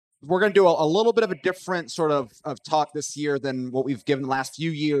we're going to do a little bit of a different sort of talk this year than what we've given the last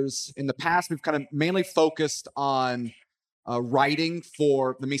few years. In the past, we've kind of mainly focused on writing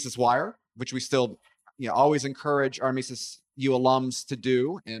for the Mises Wire, which we still always encourage our Mises U alums to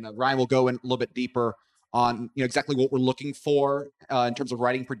do. And Ryan will go in a little bit deeper on exactly what we're looking for in terms of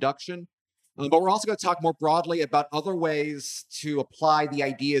writing production. But we're also going to talk more broadly about other ways to apply the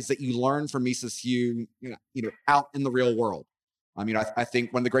ideas that you learn from Mises U, out in the real world. I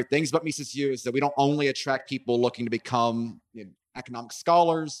think one of the great things about Mises U is that we don't only attract people looking to become economic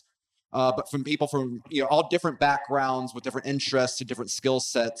scholars, but from people from all different backgrounds with different interests and different skill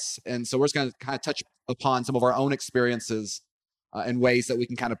sets. And so we're just going to kind of touch upon some of our own experiences and ways that we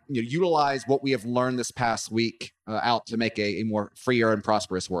can kind of utilize what we have learned this past week out to make a more freer and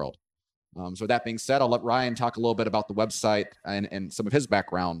prosperous world. So with that being said, I'll let Ryan talk a little bit about the website and some of his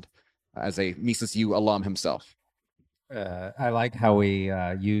background as a Mises U alum himself. I like how we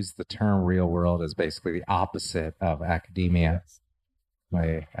use the term real world as basically the opposite of academia.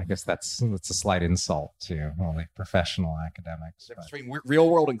 I guess that's a slight insult to only professional academics. Between real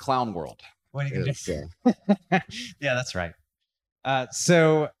world and clown world. What are you going to do? Yeah, that's right.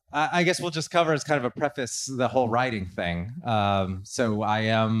 So I guess we'll just cover as kind of a preface the whole writing thing. So I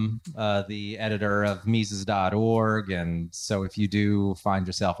am the editor of Mises.org. And so if you do find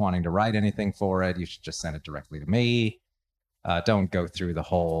yourself wanting to write anything for it, you should just send it directly to me. Don't go through the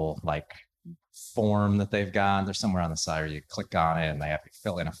whole form that they've got. There's somewhere on the side where you click on it and they have to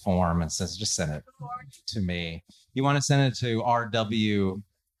fill in a form and it says, just send it to me. You want to send it to R.W.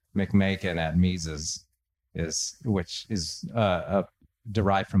 McMakin at Mises, which is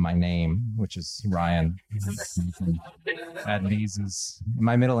derived from my name, which is Ryan at Mises.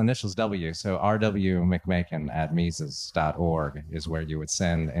 My middle initial is W, so R.W. McMakin at Mises.org is where you would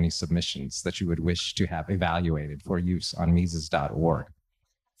send any submissions that you would wish to have evaluated for use on Mises.org.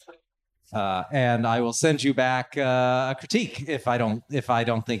 And I will send you back a critique if I don't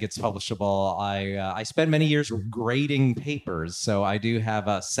think it's publishable. I spent many years grading papers, so I do have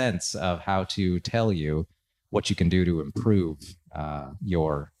a sense of how to tell you what you can do to improve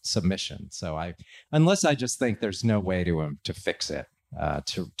your submission. So unless I just think there's no way to fix it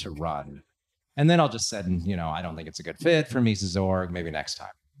to run, and then I'll just send I don't think it's a good fit for Mises.org, maybe next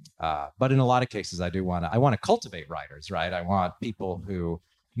time. But in a lot of cases, I want to cultivate writers, right? I want people who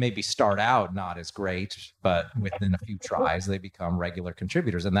maybe start out not as great, but within a few tries, they become regular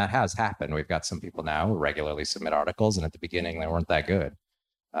contributors. And that has happened. We've got some people now who regularly submit articles, and at the beginning, they weren't that good.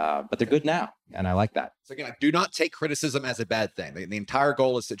 But they're good now, and I like that. So again, do not take criticism as a bad thing. The entire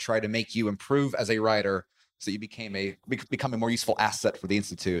goal is to try to make you improve as a writer so you become a more useful asset for the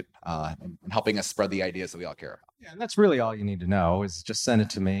Institute and helping us spread the ideas that we all care about. Yeah, and that's really all you need to know is just send it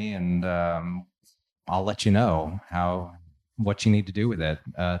to me, and I'll let you know what you need to do with it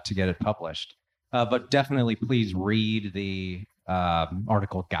to get it published. But definitely please read the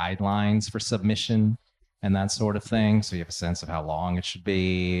article guidelines for submission and that sort of thing, so you have a sense of how long it should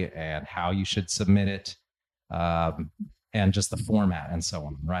be and how you should submit it, and just the format and so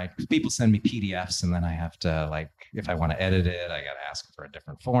on, right? Because people send me PDFs, and then I have to, if I want to edit it, I got to ask for a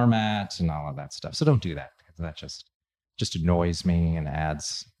different format and all of that stuff. So don't do that, because that just annoys me and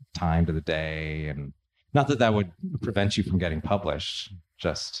adds time to the day. And not that would prevent you from getting published,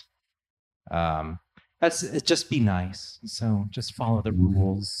 just just be nice. So just follow the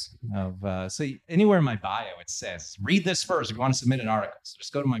rules of, so anywhere in my bio, it says, read this first if you want to submit an article. So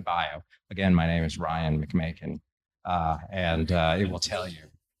just go to my bio. Again, my name is Ryan McMakin, and it will tell you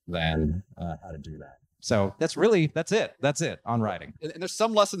then how to do that. So that's it. That's it on writing. And there's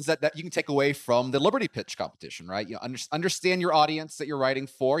some lessons that you can take away from the Liberty Pitch competition, right? Understand your audience that you're writing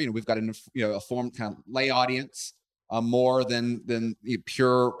for. We've got a formed kind of lay audience more than a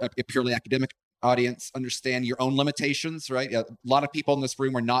purely academic audience. Understand your own limitations, right? A lot of people in this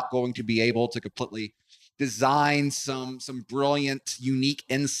room are not going to be able to completely design some brilliant, unique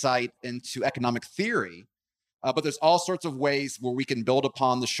insight into economic theory. But there's all sorts of ways where we can build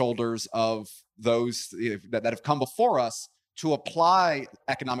upon the shoulders of those that have come before us to apply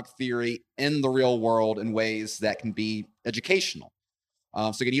economic theory in the real world in ways that can be educational.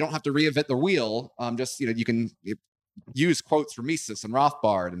 So again, you don't have to reinvent the wheel. You can use quotes from Mises and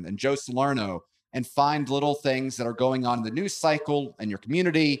Rothbard and Joe Salerno and find little things that are going on in the news cycle in your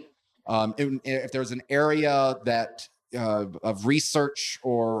community. If there's an area that of research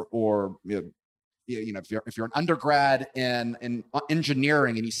or if you're an undergrad in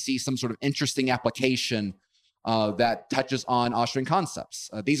engineering and you see some sort of interesting application that touches on Austrian concepts,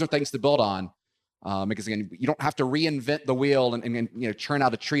 these are things to build on, because again, you don't have to reinvent the wheel and churn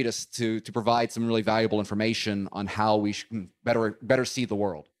out a treatise to provide some really valuable information on how we should better see the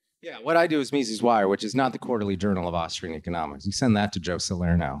world. Yeah, what I do is Mises Wire, which is not the Quarterly Journal of Austrian Economics. You send that to Joe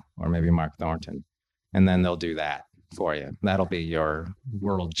Salerno or maybe Mark Thornton, and then they'll do that for you. That'll be your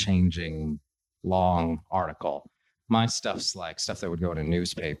world-changing long article. My stuff's like stuff that would go in a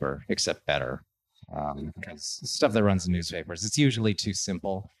newspaper, except better. Because stuff that runs in newspapers, it's usually too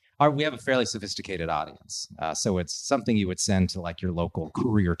simple. We have a fairly sophisticated audience. So it's something you would send to like your local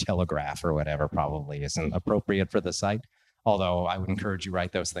Courier Telegraph or whatever probably isn't appropriate for the site. Although I would encourage you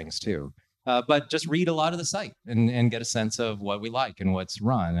write those things too. But just read a lot of the site and get a sense of what we like and what's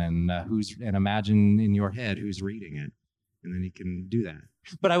run and and imagine in your head who's reading it. And then you can do that.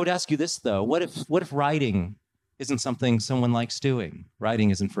 But I would ask you this though, what if writing isn't something someone likes doing? Writing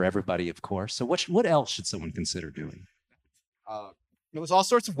isn't for everybody, of course. So what else should someone consider doing? There's all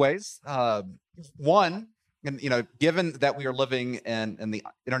sorts of ways. One, and given that we are living in the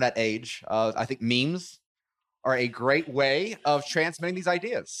internet age, I think memes are a great way of transmitting these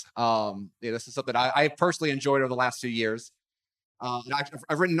ideas. This is something I personally enjoyed over the last few years. And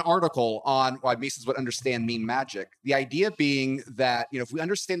I've written an article on why Mises would understand meme magic. The idea being that if we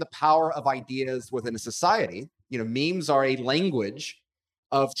understand the power of ideas within a society, memes are a language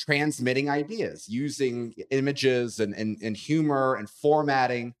of transmitting ideas using images and humor and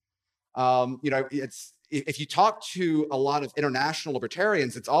formatting. It's if you talk to a lot of international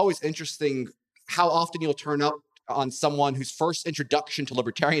libertarians, it's always interesting how often you'll turn up on someone whose first introduction to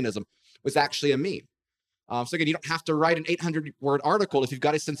libertarianism was actually a meme. So again, you don't have to write an 800-word article if you've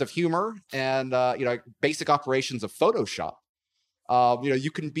got a sense of humor and basic operations of Photoshop.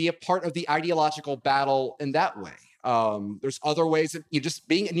 You can be a part of the ideological battle in that way. There's other ways that just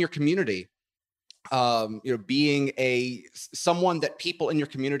being in your community, being someone that people in your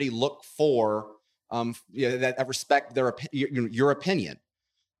community look for, that respect your opinion.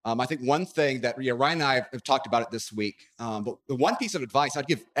 I think one thing that Ryan and I have talked about it this week, but the one piece of advice I'd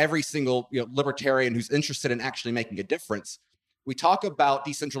give every single libertarian who's interested in actually making a difference. We talk about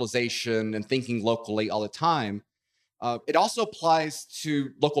decentralization and thinking locally all the time. It also applies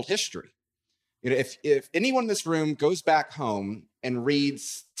to local history. If anyone in this room goes back home and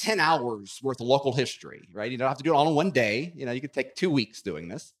reads 10 hours worth of local history, right? You don't have to do it all in one day. You could take 2 weeks doing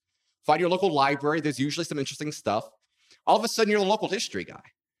this. Find your local library. There's usually some interesting stuff. All of a sudden, you're a local history guy.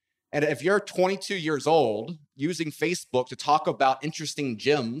 And if you're 22 years old using Facebook to talk about interesting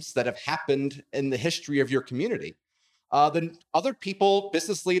gems that have happened in the history of your community, then other people,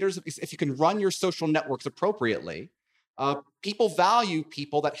 business leaders, if you can run your social networks appropriately, people value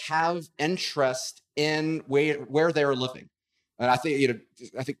people that have interest in where they're living. And I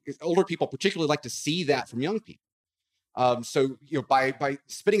think older people particularly like to see that from young people. So by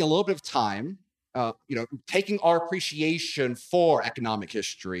spending a little bit of time, taking our appreciation for economic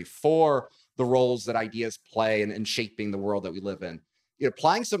history, for the roles that ideas play in shaping the world that we live in,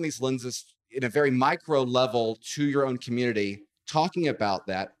 applying some of these lenses in a very micro level to your own community, talking about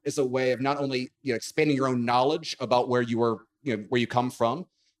that is a way of not only expanding your own knowledge about where you come from,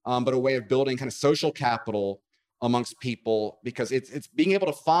 but a way of building kind of social capital amongst people, because it's being able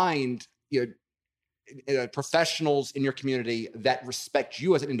to find professionals in your community that respect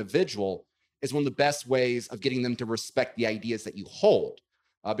you as an individual is one of the best ways of getting them to respect the ideas that you hold,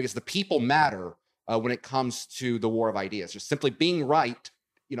 because the people matter when it comes to the war of ideas. Just simply being right,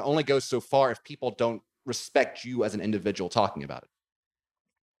 only goes so far if people don't respect you as an individual talking about it.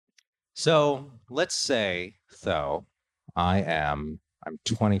 So let's say, though, I'm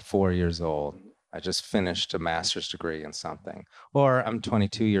 24 years old. I just finished a master's degree in something, or I'm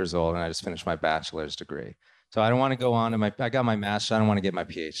 22 years old and I just finished my bachelor's degree. So I don't want to go on to I got my master's, I don't want to get my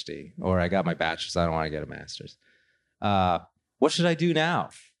PhD, or I got my bachelor's, I don't want to get a master's. What should I do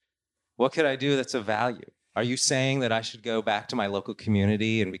now? What could I do that's of value? Are you saying that I should go back to my local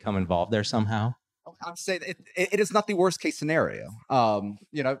community and become involved there somehow? I'm saying it is not the worst case scenario.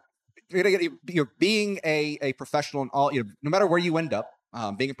 Being a professional in all, no matter where you end up,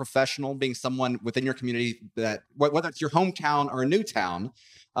 being a professional, being someone within your community that, whether it's your hometown or a new town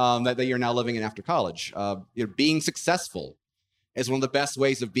that you're now living in after college, being successful is one of the best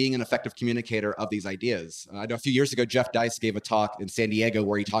ways of being an effective communicator of these ideas. I know a few years ago, Jeff Dice gave a talk in San Diego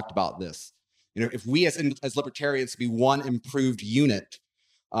where he talked about this. If we as libertarians be one improved unit,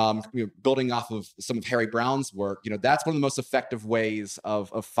 building off of some of Harry Brown's work, that's one of the most effective ways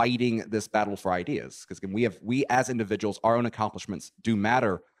of fighting this battle for ideas. Because we as individuals, our own accomplishments do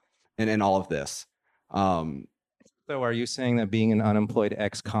matter in all of this. So are you saying that being an unemployed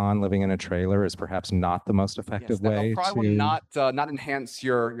ex-con living in a trailer is perhaps not the most effective way? Probably will not enhance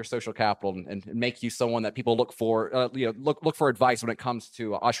your social capital and make you someone that people look for, look for advice when it comes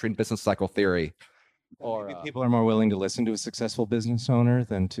to Austrian business cycle theory. Or maybe people are more willing to listen to a successful business owner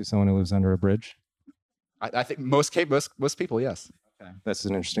than to someone who lives under a bridge. I think most people, yes. Okay. That's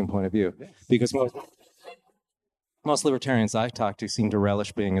an interesting point of view, because most libertarians I talk to seem to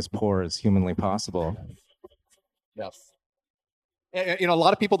relish being as poor as humanly possible. Yes. And, a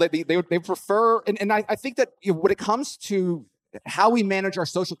lot of people they prefer, and I think that when it comes to how we manage our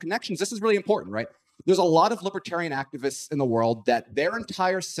social connections, this is really important, right? There's a lot of libertarian activists in the world that their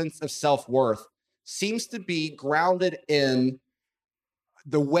entire sense of self-worth seems to be grounded in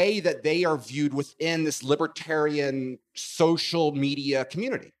the way that they are viewed within this libertarian social media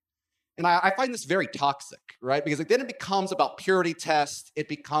community. And I find this very toxic, right? Because then it becomes about purity test. It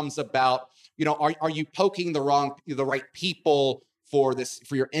becomes about, are you poking the right people for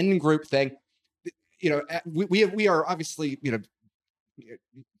your in-group thing? We are obviously,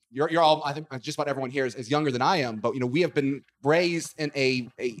 you're all, I think just about everyone here is younger than I am, but we have been raised in a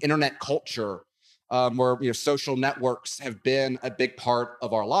internet culture where social networks have been a big part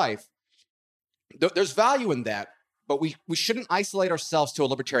of our life. There's value in that, but we shouldn't isolate ourselves to a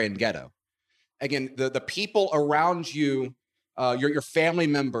libertarian ghetto. Again, the people around you, your family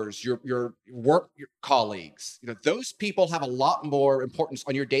members, your work colleagues, those people have a lot more importance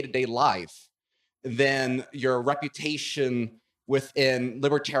on your day-to-day life than your reputation within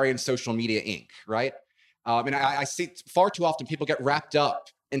Libertarian Social Media Inc., right? And I see far too often people get wrapped up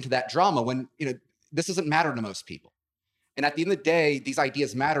into that drama when this doesn't matter to most people. And at the end of the day, these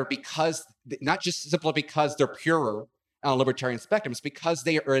ideas matter because, not just simply because they're purer on a libertarian spectrum, it's because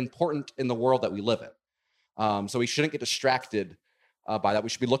they are important in the world that we live in. So we shouldn't get distracted by that. We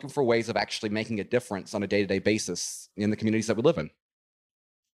should be looking for ways of actually making a difference on a day-to-day basis in the communities that we live in.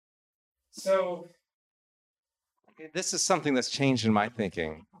 So this is something that's changed in my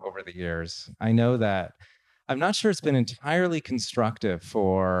thinking over the years. I know that I'm not sure it's been entirely constructive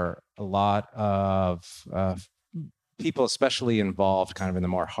for a lot of people, especially involved kind of in the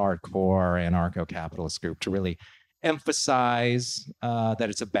more hardcore anarcho-capitalist group, to really emphasize that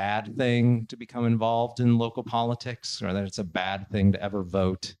it's a bad thing to become involved in local politics, or that it's a bad thing to ever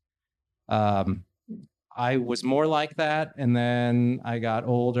vote. I was more like that, and then I got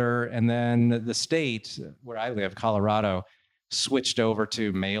older, and then the state where I live, Colorado, switched over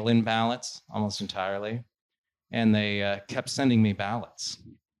to mail-in ballots almost entirely, and they kept sending me ballots.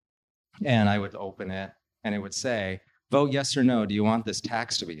 And I would open it, and it would say, vote yes or no, do you want this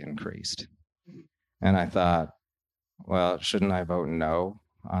tax to be increased? And I thought, well, shouldn't I vote no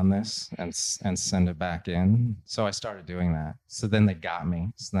on this and send it back in? So I started doing that. So then they got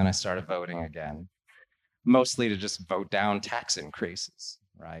me. So then I started voting again, mostly to just vote down tax increases,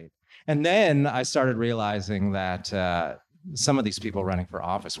 right? And then I started realizing that some of these people running for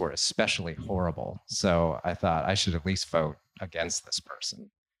office were especially horrible. So I thought I should at least vote against this person.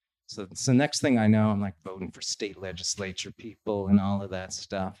 So next thing I know, I'm like voting for state legislature people and all of that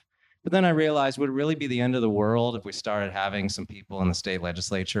stuff. But then I realized, would it really be the end of the world if we started having some people in the state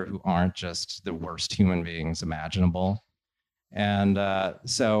legislature who aren't just the worst human beings imaginable? And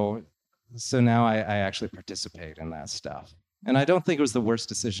so now I actually participate in that stuff. And I don't think it was the worst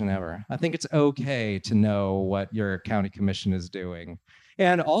decision ever. I think it's okay to know what your county commission is doing.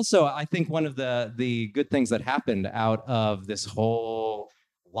 And also, I think one of the good things that happened out of this whole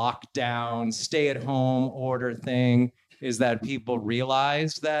lockdown, stay-at-home order thing is that people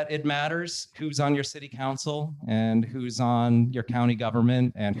realized that it matters who's on your city council and who's on your county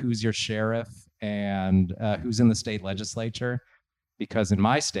government and who's your sheriff and who's in the state legislature. Because in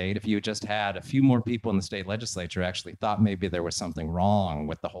my state, if you just had a few more people in the state legislature actually thought maybe there was something wrong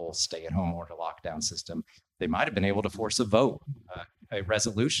with the whole stay-at-home order lockdown system, they might have been able to force a vote, a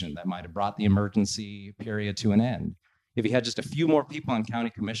resolution that might have brought the emergency period to an end. If you had just a few more people on county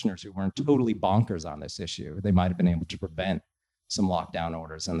commissioners who weren't totally bonkers on this issue, they might have been able to prevent some lockdown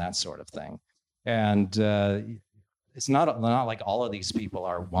orders and that sort of thing. And it's not like all of these people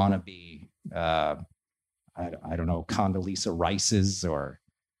are wannabe, I don't know, Condoleezza Rice's or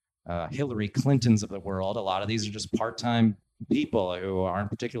Hillary Clinton's of the world. A lot of these are just part-time people who aren't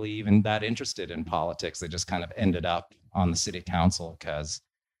particularly even that interested in politics. They just kind of ended up on the city council because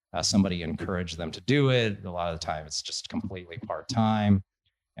somebody encouraged them to do it. A lot of the time it's just completely part-time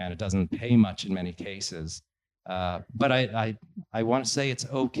and it doesn't pay much in many cases. But I want to say it's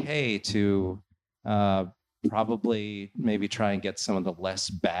okay to probably maybe try and get some of the less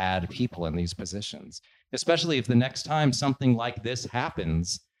bad people in these positions, especially if the next time something like this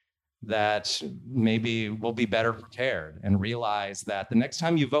happens, that maybe we'll be better prepared and realize that the next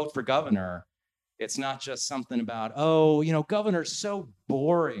time you vote for governor, it's not just something about, oh, governor's so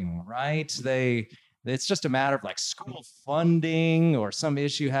boring, right? They It's just a matter of like school funding or some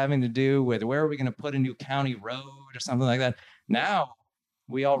issue having to do with where are we going to put a new county road or something like that. Now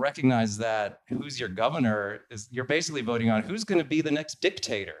we all recognize that who's your governor is you're basically voting on who's going to be the next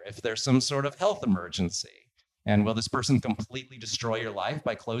dictator if there's some sort of health emergency. And will this person completely destroy your life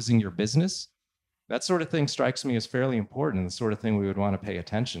by closing your business? That sort of thing strikes me as fairly important, the sort of thing we would want to pay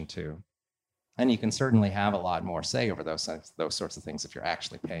attention to. And you can certainly have a lot more say over those sorts of things if you're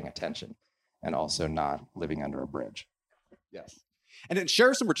actually paying attention and also not living under a bridge. Yes. And in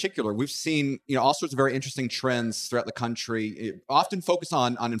sheriffs in particular, we've seen all sorts of very interesting trends throughout the country, often focus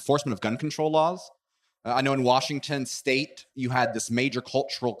on enforcement of gun control laws. I know in Washington State, you had this major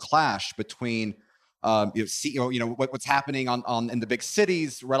cultural clash between what's happening in the big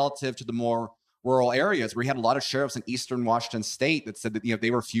cities relative to the more rural areas, where you had a lot of sheriffs in eastern Washington State that said that they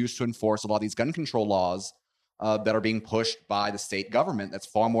refuse to enforce a lot of these gun control laws that are being pushed by the state government that's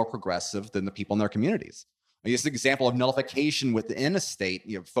far more progressive than the people in their communities. It's an example of nullification within a state,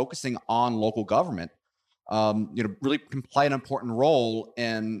 focusing on local government, really can play an important role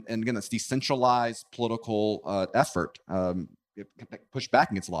in, and again, this decentralized political effort, push back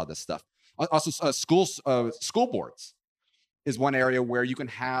against a lot of this stuff. Also, school boards is one area where you can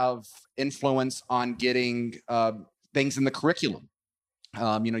have influence on getting things in the curriculum. You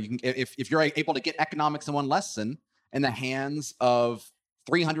can, if you're able to get economics in one lesson in the hands of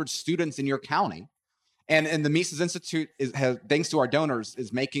 300 students in your county, and the Mises Institute has, thanks to our donors,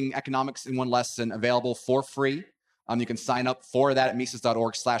 is making economics in one lesson available for free. You can sign up for that at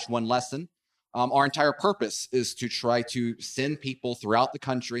Mises.org/one lesson. Our entire purpose is to try to send people throughout the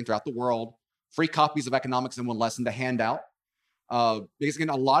country and throughout the world free copies of economics in one lesson to hand out. Because again,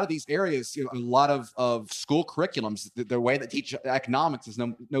 a lot of these areas, a lot of school curriculums, the way that teach economics is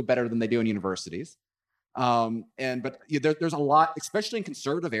no better than they do in universities. But there's a lot, especially in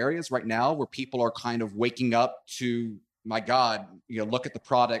conservative areas right now, where people are kind of waking up to, my God, look at the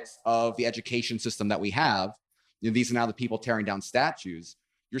products of the education system that we have. These are now the people tearing down statues.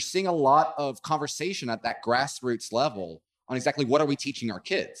 You're seeing a lot of conversation at that grassroots level on exactly what are we teaching our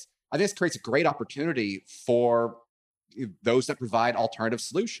kids. I think this creates a great opportunity for those that provide alternative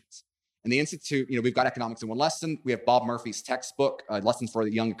solutions. In the Institute, we've got economics in one lesson. We have Bob Murphy's textbook, Lessons for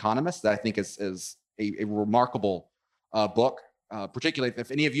the Young Economist, that I think is a remarkable book, particularly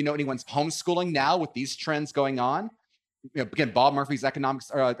if any of you know anyone's homeschooling now with these trends going on. Again, Bob Murphy's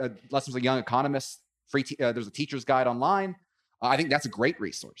economics, Lessons for the Young Economist, there's a teacher's guide online. I think that's a great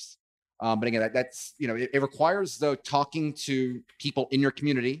resource. But again, that's it requires, though, talking to people in your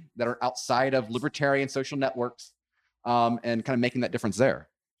community that are outside of libertarian social networks, and kind of making that difference there.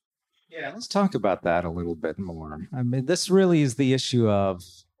 Yeah, let's talk about that a little bit more. I mean, this really is the issue of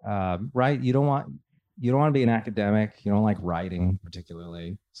right. You don't want to be an academic. You don't like writing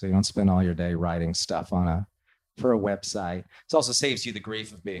particularly, so you don't spend all your day writing stuff for a website. It also saves you the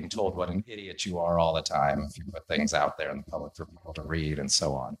grief of being told what an idiot you are all the time if you put things out there in the public for people to read and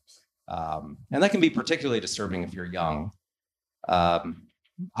so on. And that can be particularly disturbing if you're young. I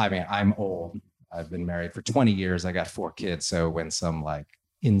mean, I'm old. I've been married for 20 years. I got 4 kids. So when some like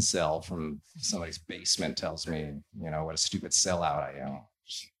incel from somebody's basement tells me, what a stupid sellout I am,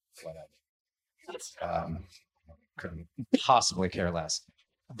 whatever. Couldn't possibly care less.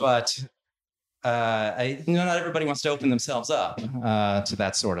 But not everybody wants to open themselves up to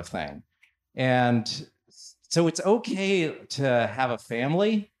that sort of thing. And so it's okay to have a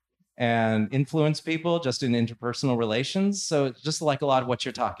family and influence people just in interpersonal relations. So just like a lot of what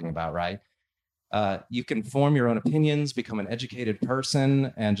you're talking about, right? You can form your own opinions, become an educated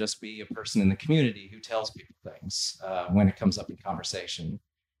person, and just be a person in the community who tells people things when it comes up in conversation.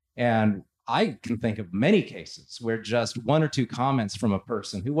 And I can think of many cases where just 1 or 2 comments from a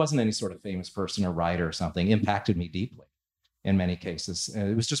person who wasn't any sort of famous person or writer or something impacted me deeply in many cases.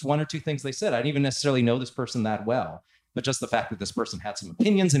 It was just 1 or 2 things they said. I didn't even necessarily know this person that well, but just the fact that this person had some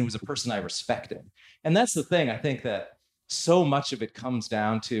opinions and it was a person I respected. And that's the thing, I think, that so much of it comes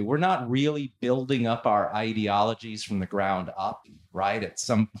down to, we're not really building up our ideologies from the ground up, right? At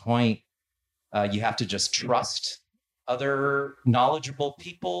some point, you have to just trust other knowledgeable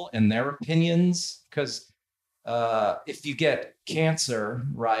people and their opinions. Because if you get cancer,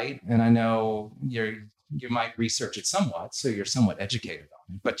 right, and I know you might research it somewhat, so you're somewhat educated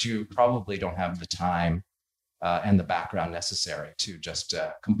on it, but you probably don't have the time and the background necessary to just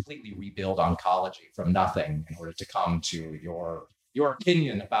completely rebuild oncology from nothing in order to come to your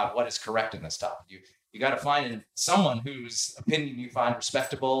opinion about what is correct in this topic. You got to find someone whose opinion you find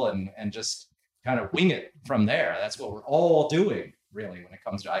respectable and just kind of wing it from there. That's what we're all doing, really, when it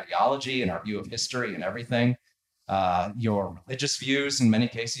comes to ideology and our view of history and everything. your religious views. In many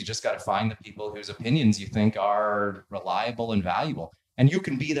cases, you just got to find the people whose opinions you think are reliable and valuable. And you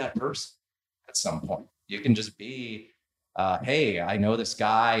can be that person at some point. You can just be, hey, I know this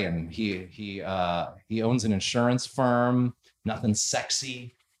guy and he owns an insurance firm, nothing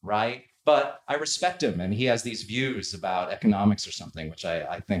sexy, right? But I respect him and he has these views about economics or something, which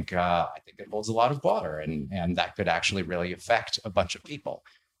I think it holds a lot of water and that could actually really affect a bunch of people.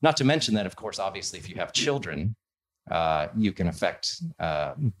 Not to mention that, of course, obviously, if you have children, you can affect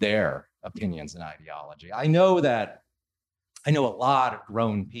their opinions and ideology. I know a lot of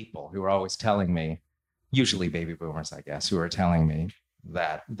grown people who are always telling me, usually baby boomers, I guess, who are telling me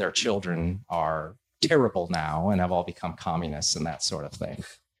that their children are terrible now and have all become communists and that sort of thing.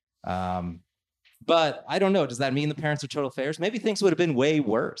 But I don't know. Does that mean the parents are total failures? Maybe things would have been way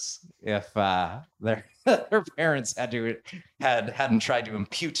worse if their parents hadn't tried to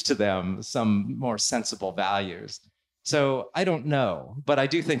impute to them some more sensible values. So I don't know, but I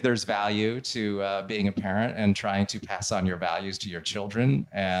do think there's value to being a parent and trying to pass on your values to your children.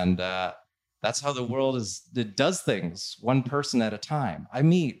 And that's how the world does things, one person at a time. I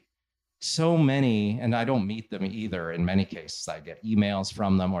meet so many, and I don't meet them either. In many cases, I get emails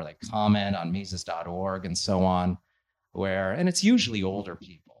from them or they comment on Mises.org and so on, and it's usually older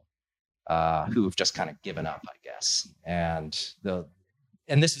people who have just kind of given up, I guess. And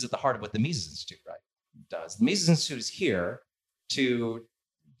this is at the heart of what the Mises Institute, does. The Mises Institute is here to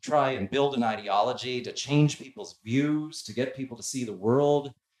try and build an ideology, to change people's views, to get people to see the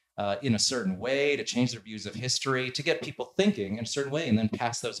world in a certain way, to change their views of history, to get people thinking in a certain way, and then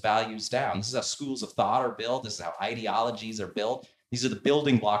pass those values down. This is how schools of thought are built. This is how ideologies are built. These are the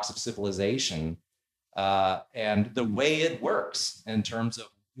building blocks of civilization. And the way it works in terms of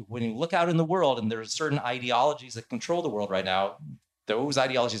when you look out in the world and there's certain ideologies that control the world right now, those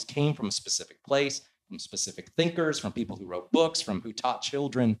ideologies came from a specific place, from specific thinkers, from people who wrote books, from who taught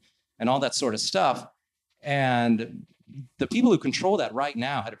children, and all that sort of stuff. And the people who control that right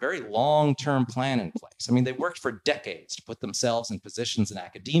now had a very long-term plan in place. I mean, they worked for decades to put themselves in positions in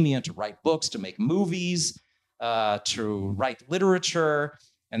academia, to write books, to make movies, to write literature,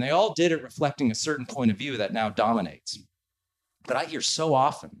 and they all did it reflecting a certain point of view that now dominates. But I hear so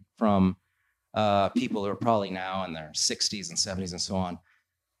often from people who are probably now in their 60s and 70s and so on,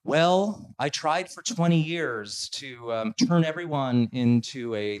 well, I tried for 20 years to turn everyone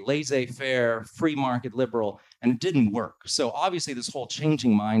into a laissez-faire, free market liberal, and it didn't work. So obviously this whole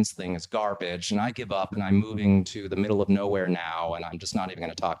changing minds thing is garbage, and I give up, and I'm moving to the middle of nowhere now, and I'm just not even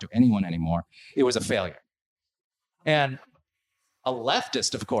going to talk to anyone anymore. It was a failure. And a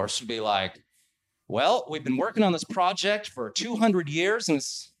leftist, of course, would be like, well, we've been working on this project for 200 years, and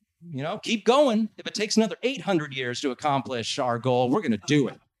it's, keep going. If it takes another 800 years to accomplish our goal, we're going to do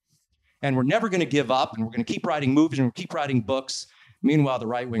it. And we're never going to give up, and we're going to keep writing movies, and we're keep writing books. Meanwhile, the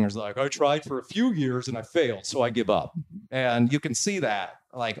right-wingers are like, I tried for a few years, and I failed, so I give up. And you can see that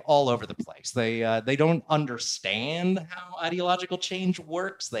like all over the place. They don't understand how ideological change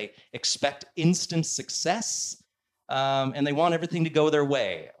works. They expect instant success, and they want everything to go their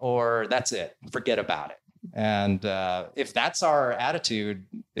way, or that's it. Forget about it. And if that's our attitude,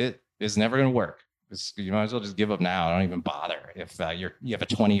 it is never going to work. You might as well just give up now. Don't even bother if you have a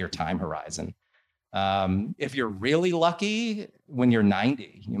 20-year time horizon. If you're really lucky, when you're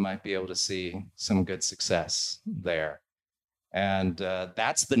 90, you might be able to see some good success there. And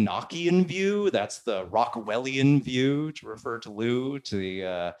that's the Knockian view. That's the Rockwellian view, to refer to Lou,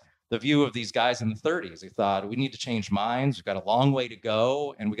 to the view of these guys in the 30s who thought we need to change minds. We've got a long way to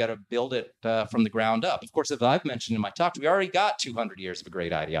go, and we got to build it from the ground up. Of course, as I've mentioned in my talk, we already got 200 years of a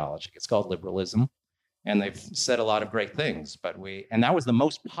great ideology. It's called liberalism. And they've said a lot of great things, and that was the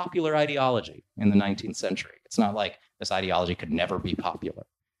most popular ideology in the 19th century. It's not like this ideology could never be popular.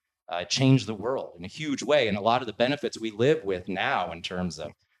 It changed the world in a huge way. And a lot of the benefits we live with now in terms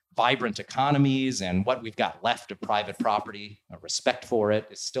of vibrant economies and what we've got left of private property, respect for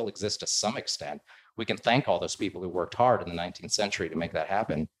it still exists to some extent. We can thank all those people who worked hard in the 19th century to make that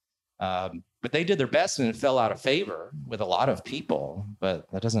happen. But they did their best, and it fell out of favor with a lot of people.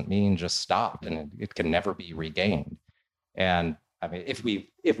 But that doesn't mean just stop, and it can never be regained. And I mean, if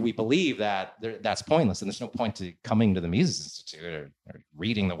we believe that that's pointless, then there's no point to coming to the Mises Institute or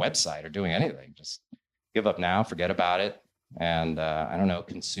reading the website or doing anything. Just give up now, forget about it, and I don't know,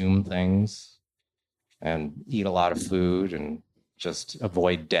 consume things and eat a lot of food and just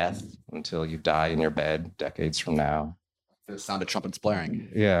avoid death until you die in your bed decades from now. The sound of trumpets blaring.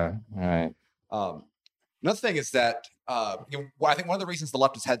 Yeah, all right. Another thing is that I think one of the reasons the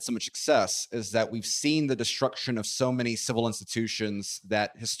left has had so much success is that we've seen the destruction of so many civil institutions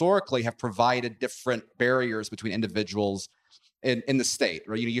that historically have provided different barriers between individuals in the state.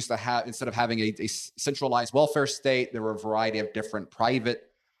 Right? You used to have, instead of having a centralized welfare state, there were a variety of different private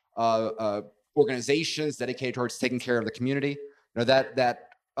organizations dedicated towards taking care of the community.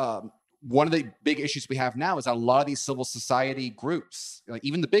 One of the big issues we have now is that a lot of these civil society groups, like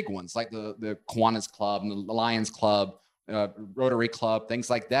even the big ones, like the Kiwanis Club and the Lions Club, Rotary Club, things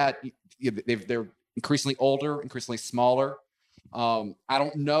like that, they're increasingly older, increasingly smaller. I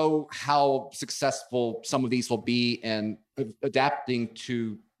don't know how successful some of these will be in adapting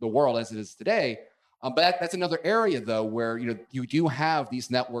to the world as it is today. But that's another area, though, where you do have these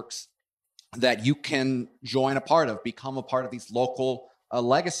networks that you can join a part of, become a part of these local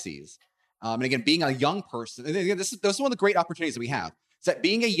legacies. And again, being a young person, and again, this is one of the great opportunities that we have. Is that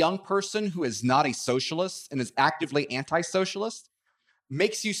being a young person who is not a socialist and is actively anti-socialist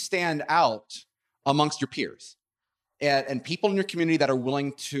makes you stand out amongst your peers. And people in your community that are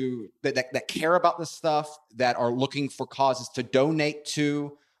willing to, that care about this stuff, that are looking for causes to donate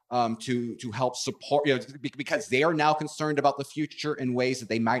to help support, because they are now concerned about the future in ways that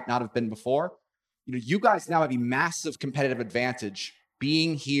they might not have been before. You guys now have a massive competitive advantage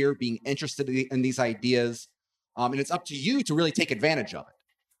being here, being interested in these ideas, and it's up to you to really take advantage of it.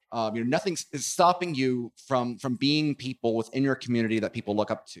 Nothing is stopping you from being people within your community that people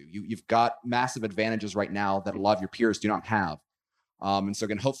look up to. You've got massive advantages right now that a lot of your peers do not have. And so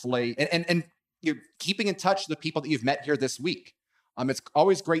again, hopefully, and you're keeping in touch with the people that you've met here this week. It's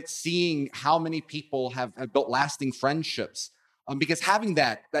always great seeing how many people have built lasting friendships, because having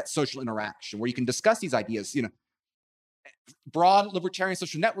that social interaction where you can discuss these ideas, broad libertarian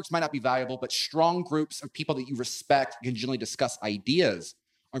social networks might not be valuable, but strong groups of people that you respect and can generally discuss ideas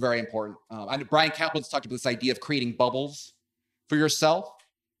are very important. I know Brian Kaplan's talked about this idea of creating bubbles for yourself.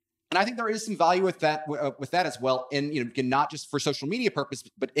 And I think there is some value with that as well, in not just for social media purpose,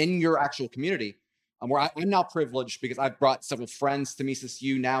 but in your actual community. Where I'm now privileged because I've brought several friends to Mises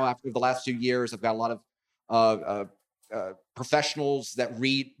U now after the last few years. I've got a lot of professionals that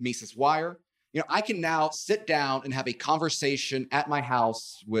read Mises Wire. I can now sit down and have a conversation at my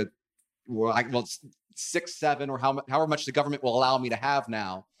house with, 6, 7, or however much the government will allow me to have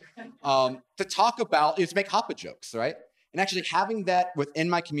now, to talk about, to make Hoppa jokes, right? And actually having that within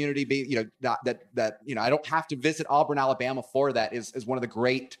my community, be I don't have to visit Auburn, Alabama for that is one of the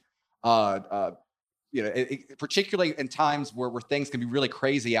great, particularly in times where things can be really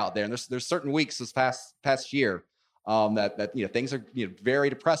crazy out there. And there's certain weeks this past year that things are very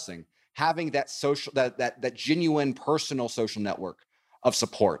depressing. Having that social, that genuine personal social network of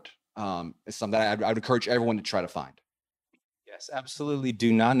support is something that I would encourage everyone to try to find. Yes, absolutely.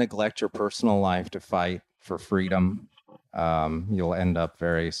 Do not neglect your personal life to fight for freedom. You'll end up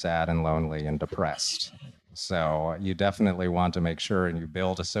very sad and lonely and depressed. So you definitely want to make sure and you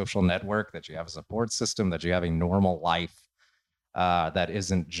build a social network, that you have a support system, that you have a normal life that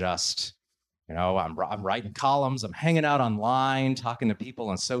isn't just, I'm writing columns, I'm hanging out online, talking to people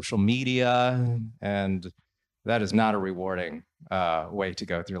on social media, and that is not a rewarding way to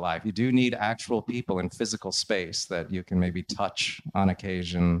go through life. You do need actual people in physical space that you can maybe touch on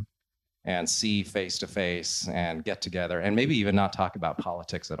occasion and see face to face and get together and maybe even not talk about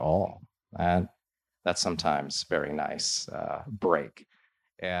politics at all. And that's sometimes very nice break.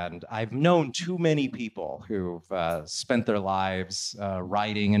 And I've known too many people who've spent their lives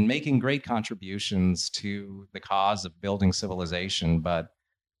writing and making great contributions to the cause of building civilization. But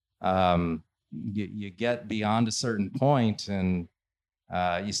you get beyond a certain point and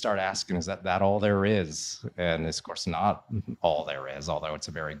you start asking, is that all there is? And it's, of course, not all there is, although it's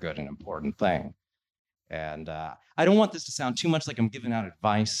a very good and important thing. And I don't want this to sound too much like I'm giving out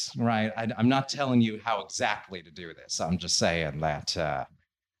advice, right? I'm not telling you how exactly to do this. I'm just saying that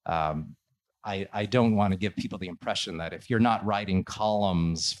I don't want to give people the impression that if you're not writing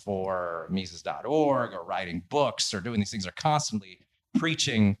columns for Mises.org or writing books or doing these things or constantly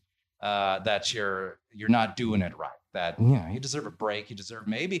preaching that you're not doing it right. That you deserve a break, you deserve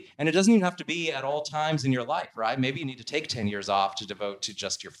maybe, and it doesn't even have to be at all times in your life, right? Maybe you need to take 10 years off to devote to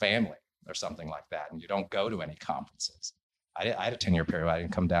just your family or something like that, and you don't go to any conferences. I had a 10-year period where I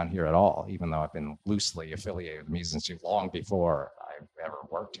didn't come down here at all, even though I've been loosely affiliated with Mises Institute long before I've ever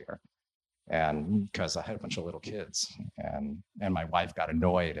worked here. And because I had a bunch of little kids, and my wife got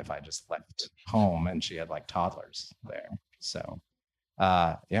annoyed if I just left home and she had like toddlers there. So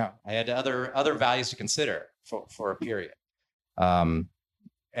I had other values to consider for a period. I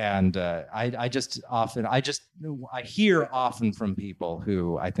hear often from people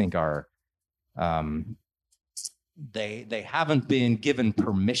who I think are they haven't been given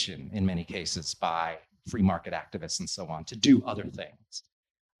permission in many cases by free market activists and so on to do other things.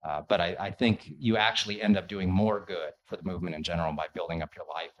 But I think you actually end up doing more good for the movement in general by building up your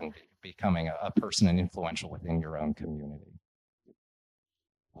life and becoming a person and influential within your own community.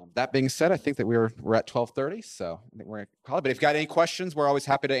 That being said, I think that we're at 12:30, so I think we're going to call it. But if you've got any questions, we're always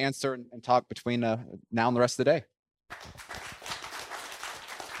happy to answer and talk between now and the rest of the day.